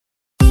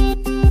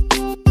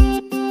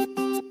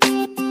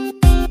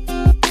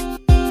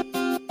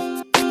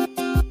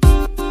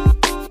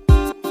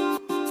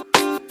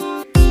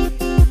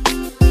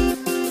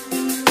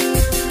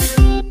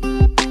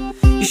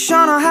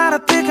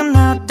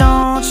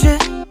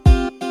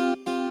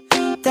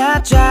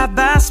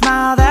drive-by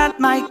smile that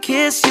might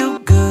kiss you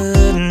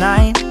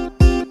goodnight.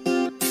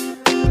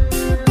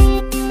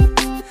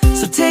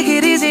 So take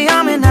it easy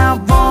on me now,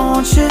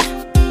 won't you?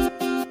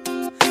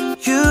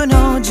 You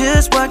know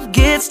just what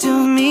gets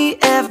to me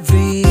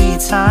every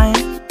time.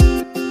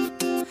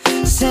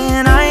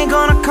 Saying I ain't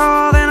gonna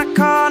call, then I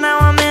call, now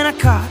I'm in a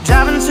car,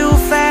 driving too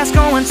fast,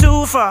 going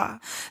too far.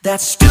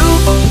 That stupid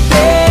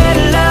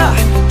love,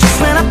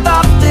 just when I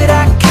thought that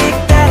I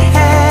kicked that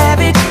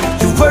habit,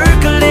 you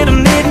work a little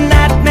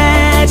midnight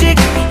magic,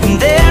 and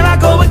there I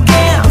go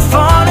again,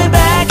 falling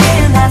back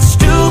in. That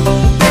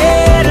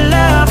stupid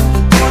love,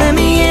 pulling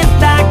me in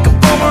like a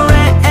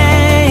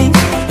boomerang.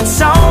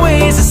 It's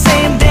always the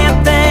same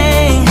damn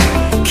thing.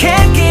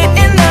 Can't get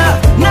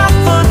enough, not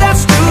for that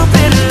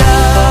stupid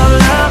love,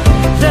 love,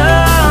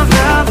 love,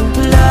 love,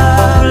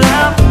 love,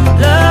 love,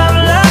 love,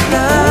 love,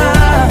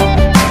 love.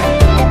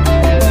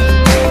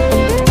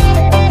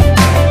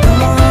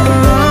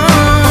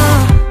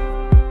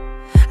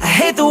 I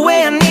hate the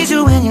way I need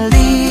you when you're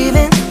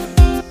leaving.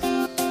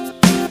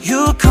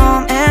 You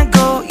come and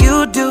go,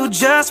 you do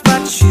just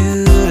what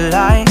you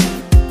like.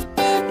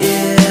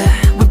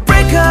 Yeah, we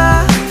break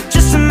up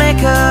just to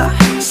make up,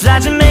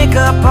 slide your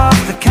makeup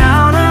off the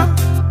counter,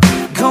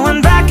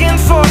 going back and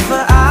forth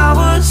for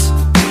hours.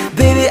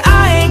 Baby,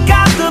 I ain't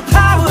got the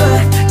power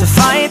to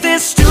fight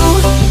this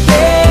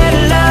stupid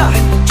love.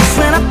 Just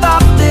when I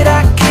thought that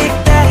I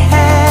kicked that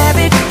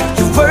habit,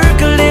 you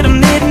work a little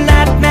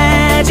midnight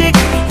magic,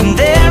 and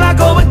there I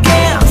go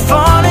again,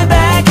 falling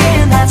back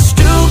in. That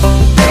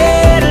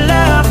stupid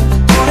love,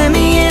 pulling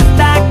me in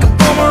like a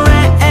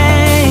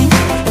boomerang.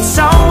 It's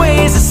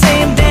always the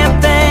same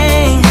damn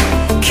thing.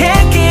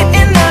 Can't get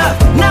enough,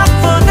 not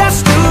for that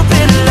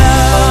stupid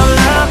love,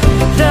 love,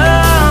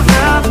 love,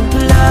 love,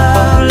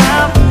 love,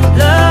 love,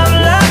 love,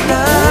 love,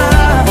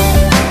 love.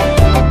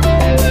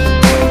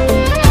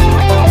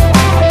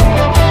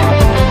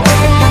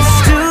 That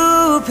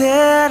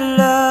stupid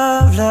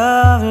love,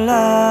 love,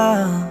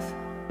 love.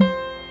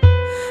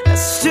 That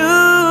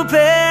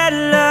stupid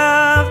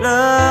love,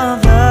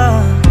 love,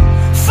 love.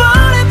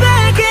 Falling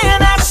back in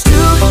that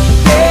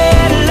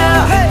stupid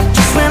love.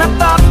 Just when I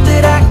thought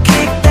that I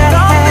kicked that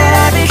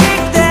habit,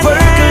 you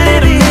work a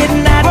little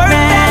midnight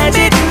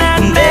magic,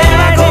 and there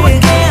I go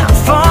again,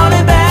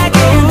 falling back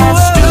in that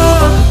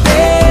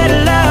stupid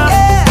love,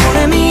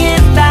 pulling me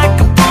in like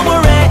a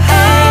boomerang.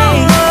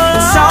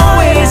 It's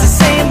always the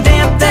same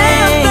damn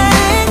thing.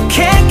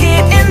 Can't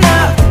get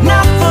enough,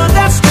 not for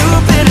that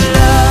stupid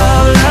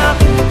love, love,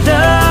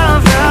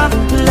 love, love,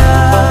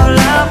 love,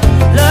 love,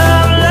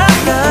 love, love,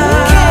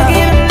 love. Can't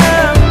get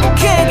enough,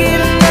 can't get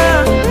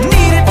enough,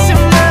 need it too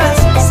much.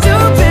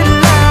 Stupid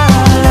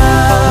love,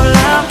 love,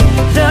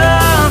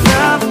 love,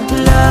 love,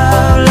 love,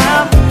 love,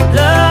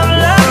 love,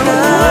 love,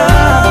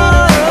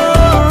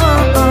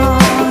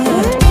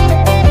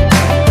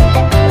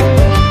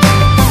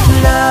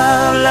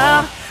 love,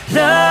 love,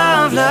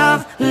 love, love,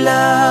 love,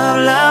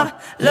 love,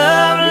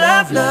 love,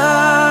 love,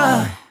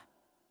 love.